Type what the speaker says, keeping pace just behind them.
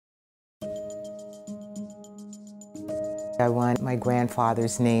I want my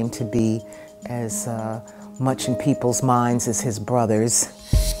grandfather's name to be as much in people's minds as his brother's.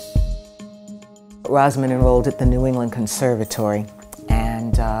 Rosamond enrolled at the New England Conservatory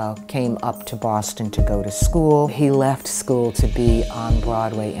and came up to Boston to go to school. He left school to be on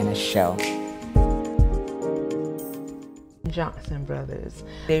Broadway in a show. Johnson brothers.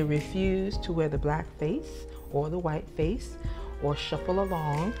 They refused to wear the black face or the white face or shuffle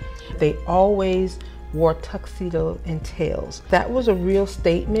along. They always wore tuxedos and tails. That was a real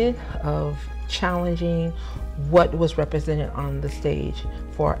statement of challenging what was represented on the stage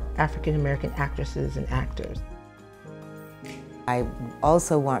for African American actresses and actors. I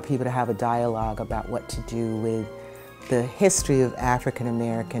also want people to have a dialogue about what to do with the history of African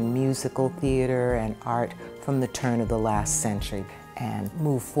American musical theater and art from the turn of the last century, and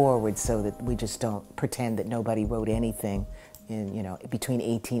move forward so that we just don't pretend that nobody wrote anything in, between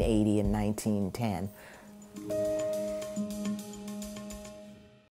 1880 and 1910.